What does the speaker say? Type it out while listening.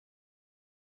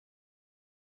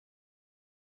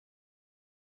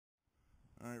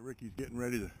Alright, Ricky's getting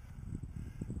ready to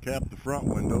cap the front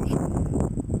windows.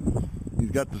 He's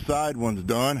got the side ones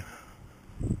done.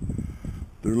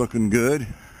 They're looking good.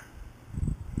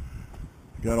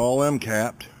 Got all them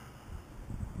capped.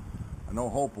 I know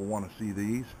Hope will want to see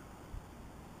these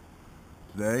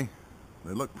today.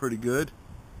 They look pretty good.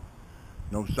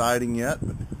 No siding yet,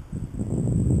 but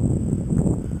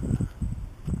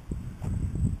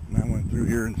and I went through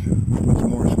here and put some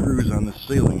more screws on the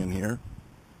ceiling in here.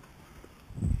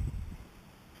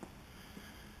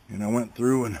 And I went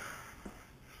through and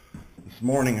this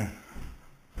morning I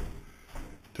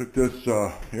took this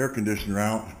air conditioner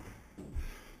out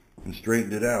and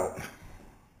straightened it out.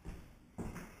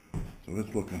 So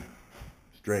it's looking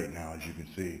straight now, as you can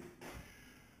see.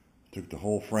 Took the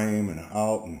whole frame and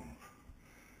out and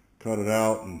cut it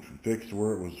out and fixed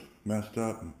where it was messed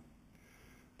up and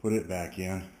put it back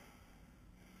in.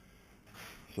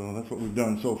 So that's what we've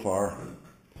done so far.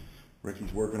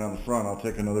 Ricky's working on the front. I'll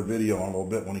take another video on a little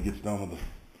bit when he gets done with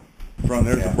the front.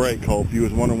 There's the brake, Hope. You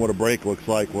was wondering what a brake looks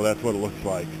like. Well, that's what it looks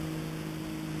like.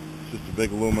 It's just a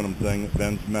big aluminum thing that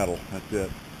bends metal. That's it.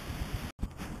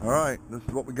 Alright, this is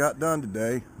what we got done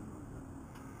today.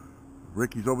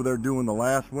 Ricky's over there doing the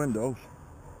last windows.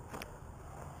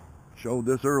 Showed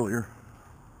this earlier.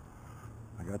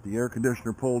 I got the air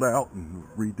conditioner pulled out and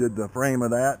redid the frame of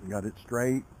that and got it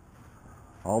straight.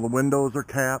 All the windows are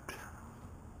capped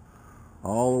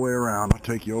all the way around. I'll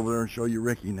take you over there and show you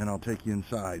Ricky, and then I'll take you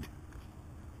inside.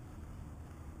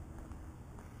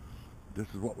 This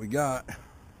is what we got.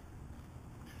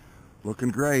 Looking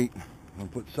great. I'm gonna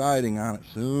put siding on it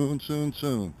soon, soon,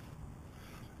 soon.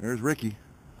 There's Ricky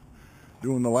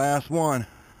doing the last one.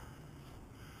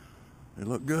 They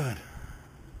look good.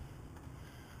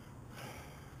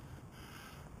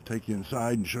 Take you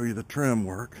inside and show you the trim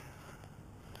work.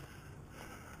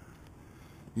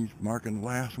 He's marking the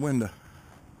last window.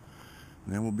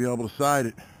 And then we'll be able to side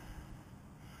it.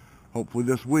 Hopefully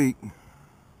this week. Let's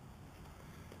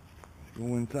go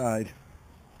inside.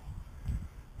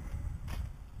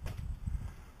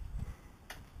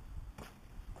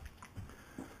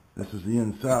 This is the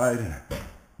inside.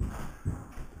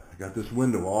 I got this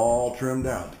window all trimmed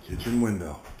out, the kitchen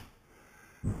window.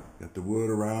 Got the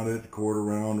wood around it, quarter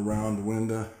round around the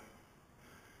window.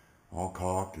 All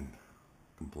caulked and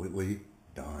completely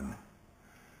done.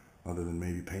 Other than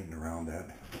maybe painting around that.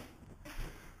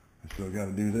 I still got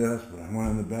to do this, but I went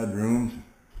in the bedrooms,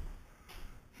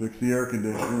 fixed the air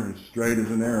conditioner. It's straight as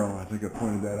an arrow. I think I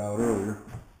pointed that out earlier.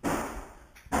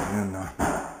 And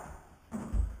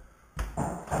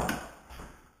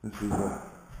this is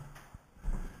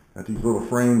got these little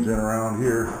frames in around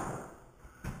here.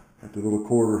 Got the little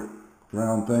quarter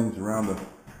round things around the,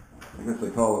 I guess they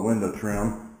call it window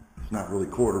trim. It's not really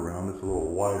quarter round, it's a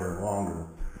little wider and longer.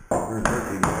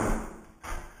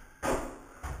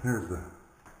 There's the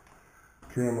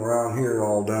trim around here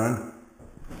all done.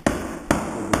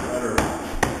 It'll be better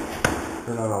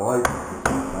turn on a light.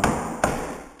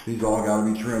 These all got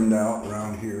to be trimmed out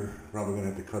around here. Probably going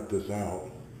to have to cut this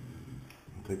out.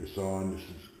 Take a saw and just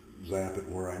zap it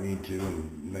where I need to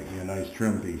and make me a nice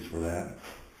trim piece for that.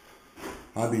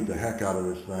 I beat the heck out of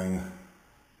this thing.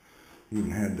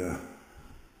 Even had to...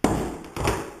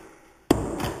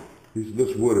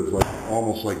 This wood is like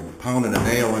almost like pounding a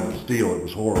nail into steel. It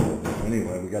was horrible.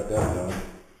 Anyway, we got that done.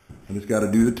 I just got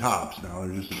to do the tops now.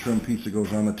 There's just a trim piece that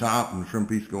goes on the top and a trim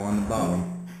piece go on the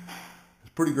bottom.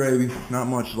 It's pretty gravy. Not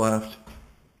much left.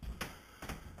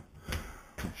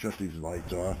 Shut these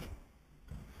lights off.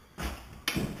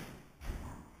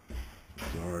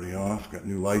 It's already off. Got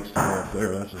new lights to go up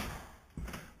there. That's a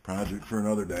project for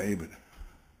another day.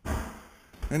 But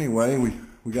anyway,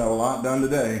 we got a lot done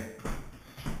today.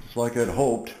 Just like I'd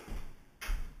hoped.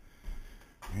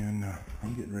 And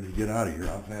I'm getting ready to get out of here.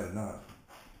 I've had enough.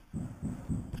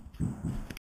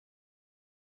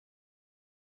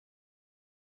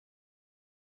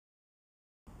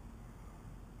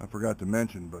 I forgot to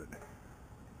mention, but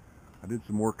I did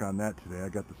some work on that today. I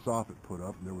got the soffit put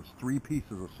up, and there was 3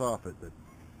 pieces of soffit that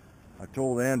I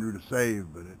told Andrew to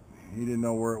save, but he didn't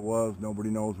know where it was.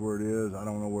 Nobody knows where it is. I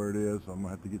don't know where it is, so I'm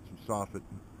going to have to get some soffit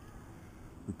and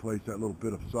replace that little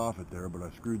bit of soffit there, but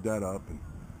I screwed that up, and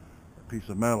a piece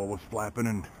of metal was flapping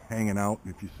and hanging out,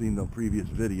 if you've seen the previous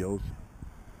videos.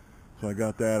 So I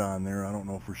got that on there. I don't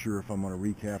know for sure if I'm going to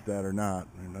recap that or not.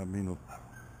 And I mean,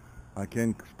 I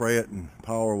can spray it and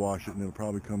power wash it, and it'll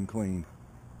probably come clean.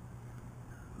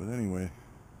 But anyway,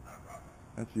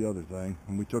 that's the other thing.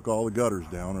 And we took all the gutters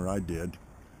down, or I did.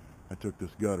 I took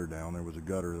this gutter down. There was a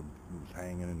gutter that was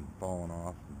hanging and falling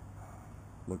off. And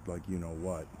looked like you know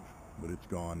what. But it's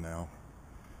gone now.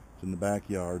 It's in the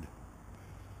backyard.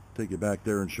 take you back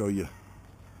there and show you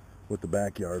what the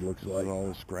backyard looks like. All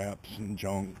the scraps and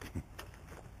junk.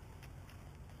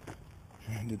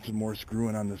 And did some more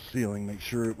screwing on the ceiling, make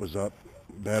sure it was up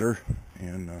better.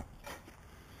 And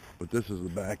but this is the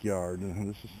backyard, and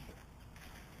this is,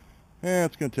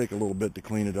 it's going to take a little bit to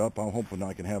clean it up. I'm hoping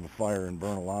I can have a fire and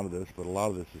burn a lot of this, but a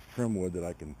lot of this is trim wood that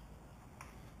I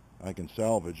can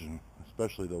salvage, and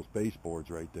especially those baseboards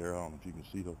right there. I don't know if you can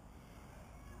see the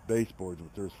baseboards,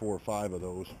 but there's 4 or 5 of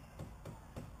those.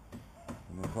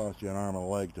 And they cost you an arm and a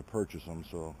leg to purchase them,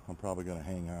 so I'm probably going to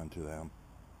hang on to them.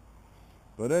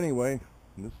 But anyway,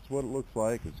 this is what it looks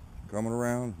like. It's coming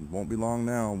around. It won't be long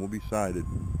now, and we'll be sided.